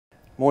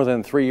More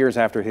than 3 years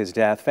after his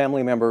death,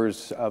 family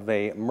members of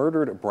a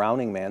murdered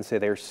Browning man say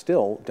they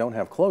still don't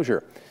have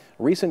closure.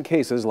 Recent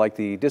cases like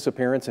the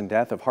disappearance and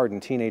death of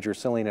hardened teenager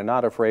Selena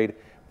Not Afraid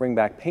bring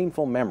back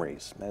painful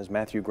memories as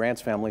Matthew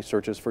Grant's family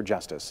searches for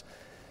justice.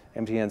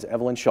 MTN's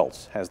Evelyn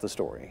Schultz has the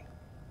story.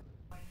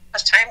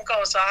 As time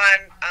goes on,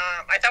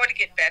 I thought it would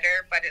get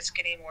better, but it's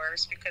getting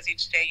worse because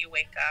each day you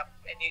wake up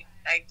and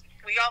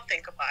we all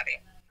think about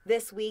it.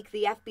 This week,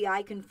 the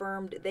FBI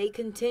confirmed they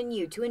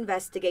continue to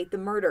investigate the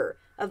murder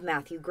of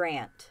Matthew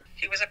Grant.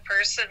 He was a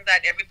person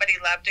that everybody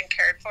loved and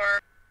cared for.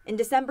 In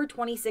December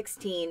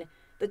 2016,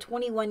 the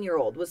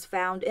 21-year-old was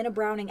found in a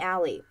Browning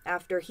alley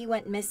after he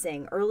went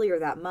missing earlier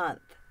that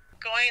month.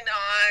 Going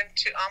on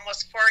to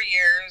almost 4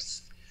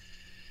 years,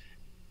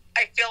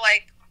 I feel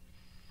like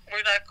we're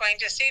not going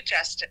to see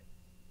justice.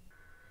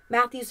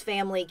 Matthew's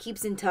family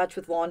keeps in touch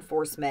with law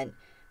enforcement.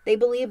 They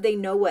believe they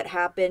know what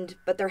happened,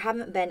 but there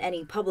haven't been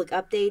any public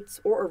updates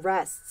or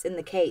arrests in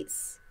the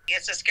case.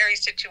 It's a scary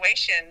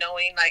situation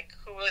knowing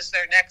who is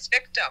their next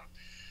victim.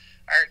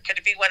 Or could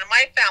it be one of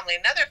my family,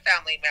 another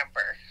family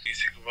member? You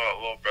think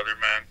about little brother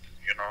man,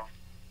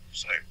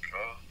 it's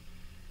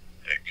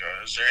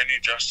is there any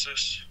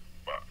justice?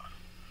 But, all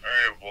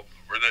right, well,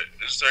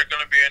 is there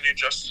going to be any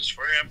justice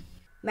for him?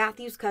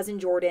 Matthew's cousin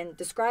Jordan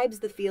describes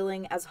the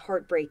feeling as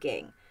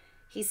heartbreaking.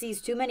 He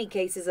sees too many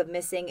cases of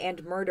missing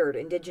and murdered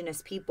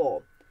Indigenous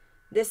people.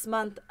 This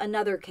month,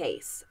 another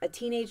case, a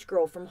teenage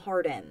girl from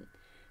Hardin.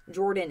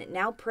 Jordan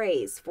now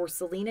prays for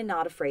Selena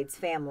Not Afraid's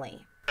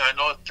family. I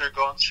know what they're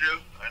going through.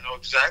 I know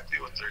exactly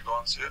what they're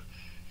going through.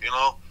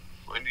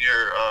 When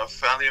your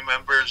family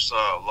members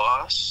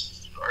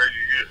lost or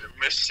you're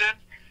missing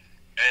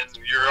and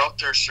you're out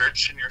there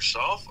searching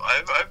yourself.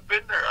 I've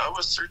been there. I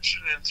was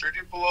searching in 30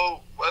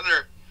 below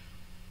weather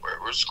where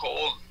it was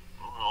cold,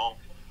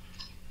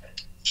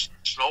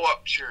 snow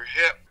up to your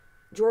hip.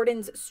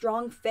 Jordan's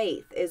strong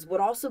faith is what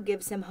also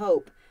gives him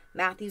hope.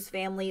 Matthew's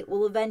family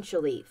will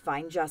eventually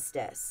find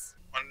justice.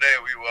 One day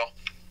we will.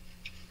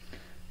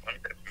 One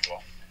day we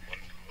will.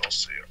 We'll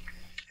see it.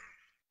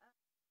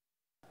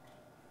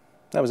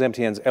 That was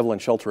MTN's Evelyn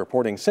Schultz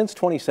reporting. Since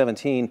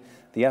 2017,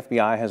 the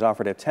FBI has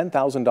offered a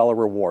 $10,000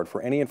 reward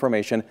for any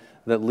information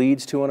that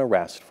leads to an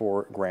arrest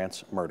for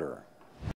Grant's murder.